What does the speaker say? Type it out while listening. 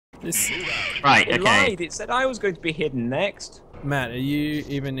This. Right, It okay. lied. It said I was going to be hidden next. Matt, are you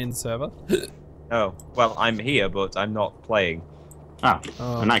even in the server? Oh, well, I'm here, but I'm not playing. Oh,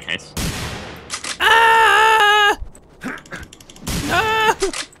 in that case. Ah! Ah!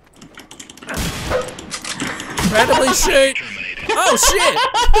 Randomly shoot! Oh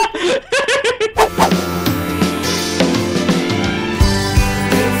shit!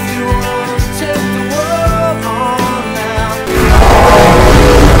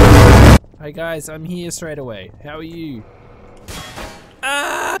 Hey guys, I'm here straight away. How are you?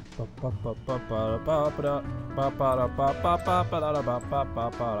 Ah!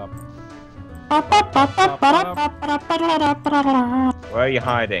 Where are you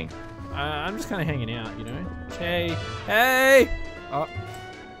hiding? I'm just kind of hanging out, you know. Hey, hey! Oh,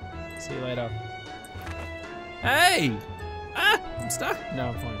 see you later. Hey! Ah, I'm stuck. No,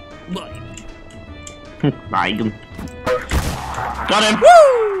 I'm fine. Right. Got him.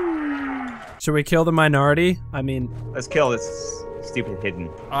 Woo! Should we kill the minority? I mean, Let's kill this stupid hidden.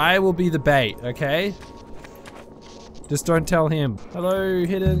 I will be the bait, okay? Just don't tell him. Hello,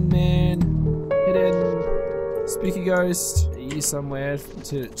 hidden man. Hidden spooky ghost. Are you somewhere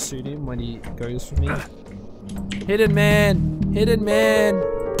to shoot him when he goes for me? Hidden man. Hidden man.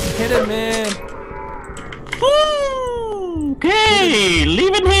 Hidden man. Woo! Okay,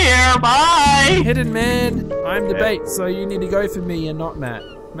 leave it here. Bye. Hidden man. I'm the bait, so you need to go for me and not Matt.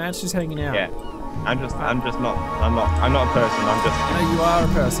 Matt's just hanging out. Yeah. I'm not a person, I'm just... No, you are a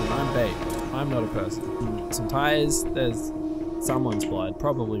person. I'm bait. I'm not a person. Some tires. There's someone's blood.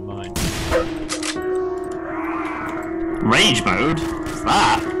 Probably mine. Rage mode? What's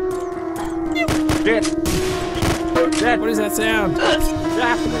that? Shit! Shit! What does that sound?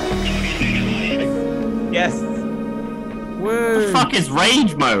 Yes! Woo! What the fuck is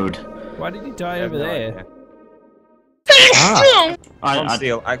rage mode? Why did he die over there?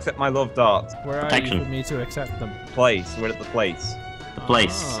 Conceal, accept my love darts. Where are Protection. you for me to accept them? Place, we're at the place. The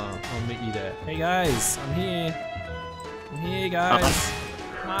place. Ah, I'll meet you there. Hey guys, I'm here. I'm here, guys.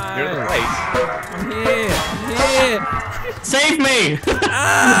 You're at the No. place. I'm here. I'm here. Save me!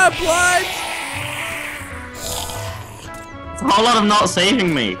 Ah, blood! It's a whole lot of not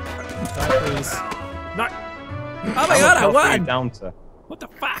saving me. Die, please. No. Oh my god, I won! Down to. What the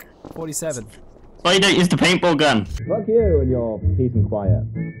fuck? 47. Why you don't use the paintball gun? Fuck you and your peace and quiet.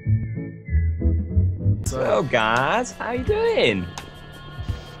 So, guys, how you doing?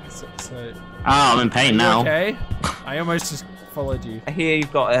 so Oh, I'm in pain now. okay. I almost just followed you. I hear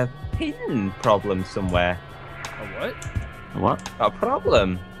you've got a hidden problem somewhere. A what? What? A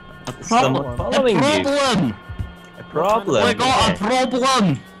problem? A Someone problem? following a you. problem! A problem. We got a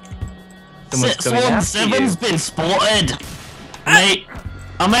problem! Someone's coming Swan after Seven's you. been spotted! Mate!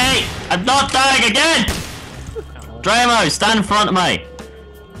 Oh mate! I'm not dying again! Dramo, stand in front of me!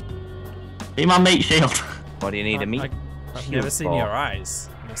 Be my meat shield. What do you need a meat? I've never seen your eyes.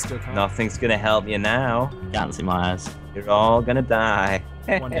 I still can't. Nothing's gonna help you now. Can't see my eyes. You're all gonna die.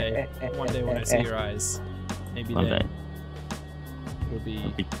 One day when I see your eyes, maybe One then day. it'll be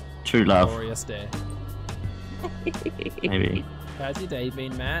It'll be true love. glorious day. Maybe. How's your day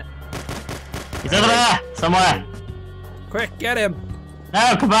been, Matt? He's over there! Somewhere! Quick, get him!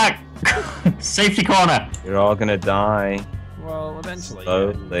 No, come back! Safety corner! You're all gonna die. Well, eventually.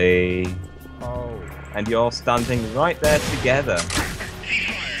 Slowly. Oh. And you're standing right there together.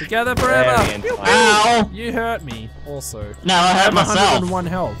 Together forever! Very entitled. Ow! You hurt me, also. No, I hurt myself. 101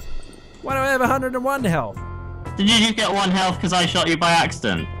 health. Why do I have 101 health? Did you just get 1 health because I shot you by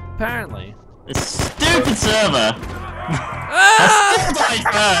accident? Apparently. This stupid server! Ah! I still died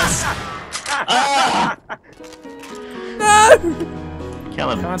first! Ah! No! Kill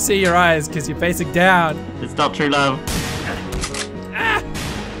him. Can't see your eyes because you're facing down. It's not true love. Ah!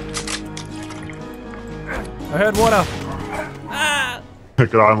 I heard water. Ah!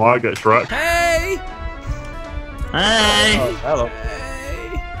 G'day mate, get Shrek. Hey! Hey! Oh, hello.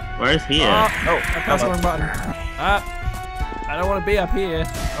 Hey! Where's he? Oh, Oh, I pressed the wrong button. Ah! I don't want to be up here.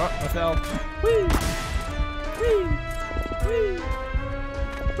 Oh, I fell. Whee! Whee! Whee!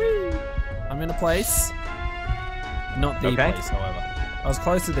 Whee! I'm in a place. Not the place, however. I was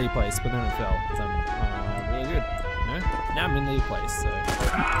close to the place, but then I fell because I'm really good. You know? Now I'm in the place, so.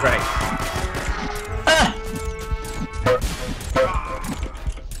 Great.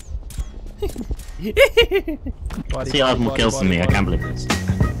 See, I have more kills than me, I can't believe this.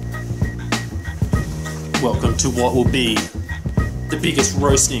 Welcome to what will be the biggest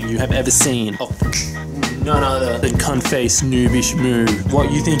roasting you have ever seen of none other than cunt-face NoobishMoo.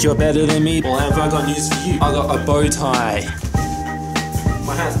 What, you think you're better than me? Well, have I got news for you? I got a bow tie.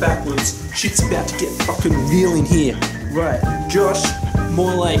 My hat's backwards. Shit's about to get fucking real in here. Right, Josh,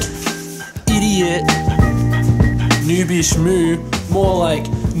 more like idiot. NoobishMoo, more like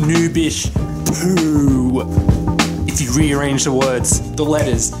noobish poo. If you rearrange the words, the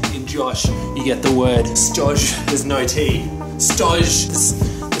letters in Josh, you get the word Stoj. There's no T. Stoj.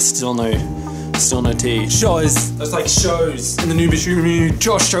 There's still no T. Shows. That's like shows. And the NoobishMoo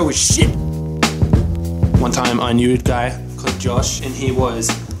Josh show was shit. One time I knew a guy called Josh, and he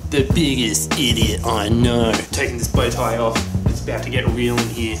was the biggest idiot I know. Taking this bow tie off, it's about to get real in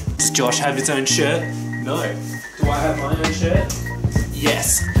here. Does Josh have his own shirt? No. Do I have my own shirt?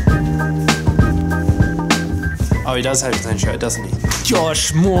 Yes. Oh, he does have his own shirt, doesn't he?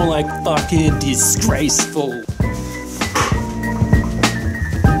 Josh, more like fucking disgraceful.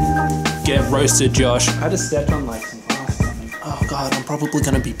 Get roasted, Josh. I just stepped on like some ass. Oh god, I'm probably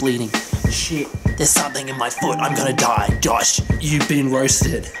gonna be bleeding. Shit, there's something in my foot. I'm gonna die. Josh, you've been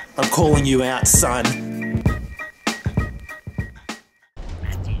roasted. I'm calling you out, son.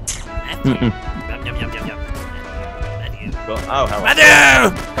 Oh,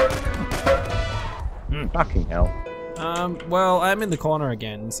 hell. Fucking hell. Well, I'm in the corner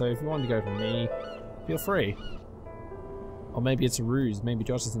again, so if you want to go for me, feel free. Or maybe it's a ruse. Maybe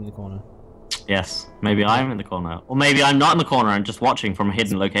Josh is in the corner. Yes, maybe I'm in the corner. Or maybe I'm not in the corner and just watching from a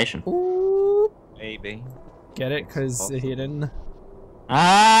hidden location. Ooh. Maybe. Get it? Because they're hidden.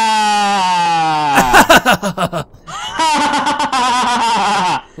 Ah!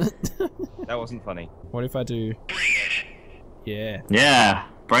 That wasn't funny. What if I do? Yeah. Yeah,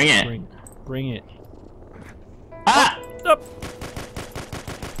 bring it. Bring it. Ah! Up.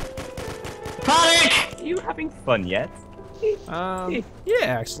 Panic! Are you having fun yet? Yeah,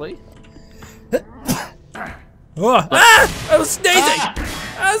 actually. Oh, ah! I was sneezing! Ah!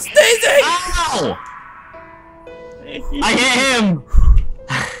 I was sneezing! Ow! I hit him!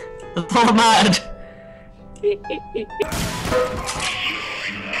 That's all mad.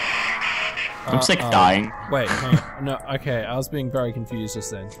 I'm sick of dying. Wait, hang on. No, okay, I was being very confused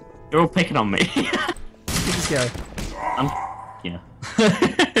just then. You're all picking on me. Just go. Yeah.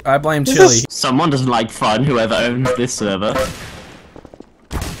 I blame Chili. Someone doesn't like fun, whoever owns this server.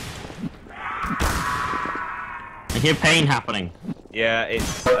 I hear pain happening. Yeah,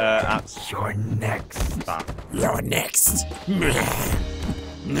 it's at... You're next. That. You're next.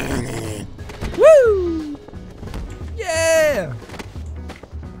 Woo! Yeah!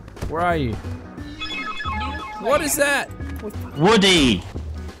 Where are you? What is that? Woody!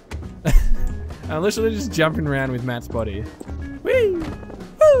 I'm literally just jumping around with Matt's body. Whee!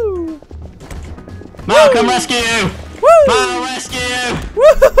 Woo! Mal, come rescue you! Woo! Mal, rescue you!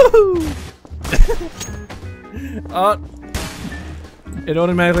 Woo! Oh, it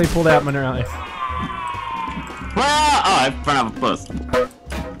automatically pulled out my knife. Where? Oh, I ran out of bullets.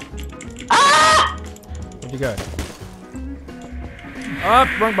 Ah! Where'd you go? Oh,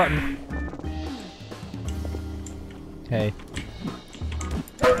 wrong button. Hey.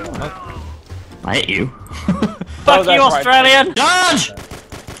 I hit you. Fuck you, Australian! Dodge!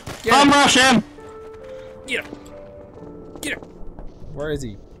 Bum rush him! Get him! Get him! Where is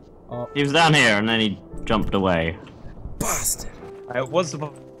he? Oh, He was down here and then he jumped away. bastard! Once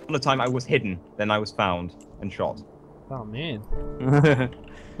upon a time I was hidden, then I was found and shot. Oh man.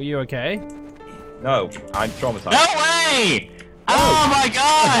 Were you okay? No, I'm traumatized. No way! Oh my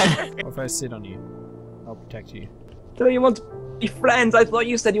god! What if I sit on you? I'll protect you. So you want to be friends? I thought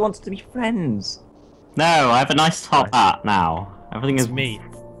you said you wanted to be friends. No, I have a nice top hat now. Everything is me.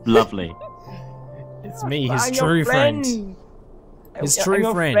 lovely. It's me, his I'm true your friend. His true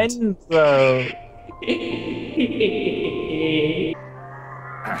I'm friend. your friend, though.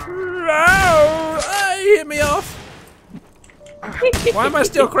 No! He hit me off! Why am I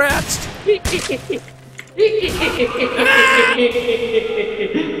still crouched?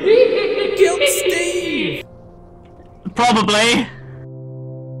 Killed Steve! Probably.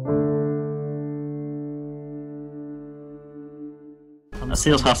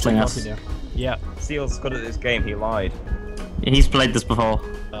 Seal's hustling us. Yeah. Seal's good at this game, he lied. He's played this before.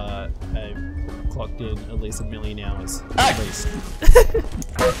 I've clocked in at least 1 million hours. Hey! At least.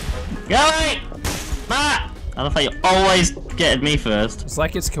 Go away! Matt! I love how you always get at me first. It's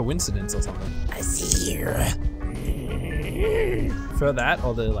like it's coincidence or something. I see you. For that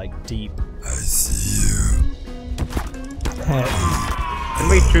or the like deep. I see you. Can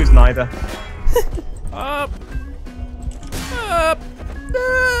we choose neither? Up! Up!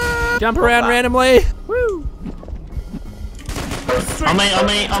 Jump around randomly! Woo! On me, on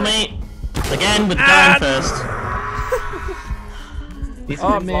me, on me! Again with dying first.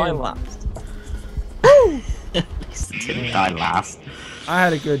 Oh man. Last. At least it didn't die last. I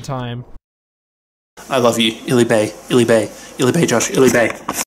had a good time. I love you. Illy Bay, Illy Bay, Illy Bay, Josh, Illy Bay.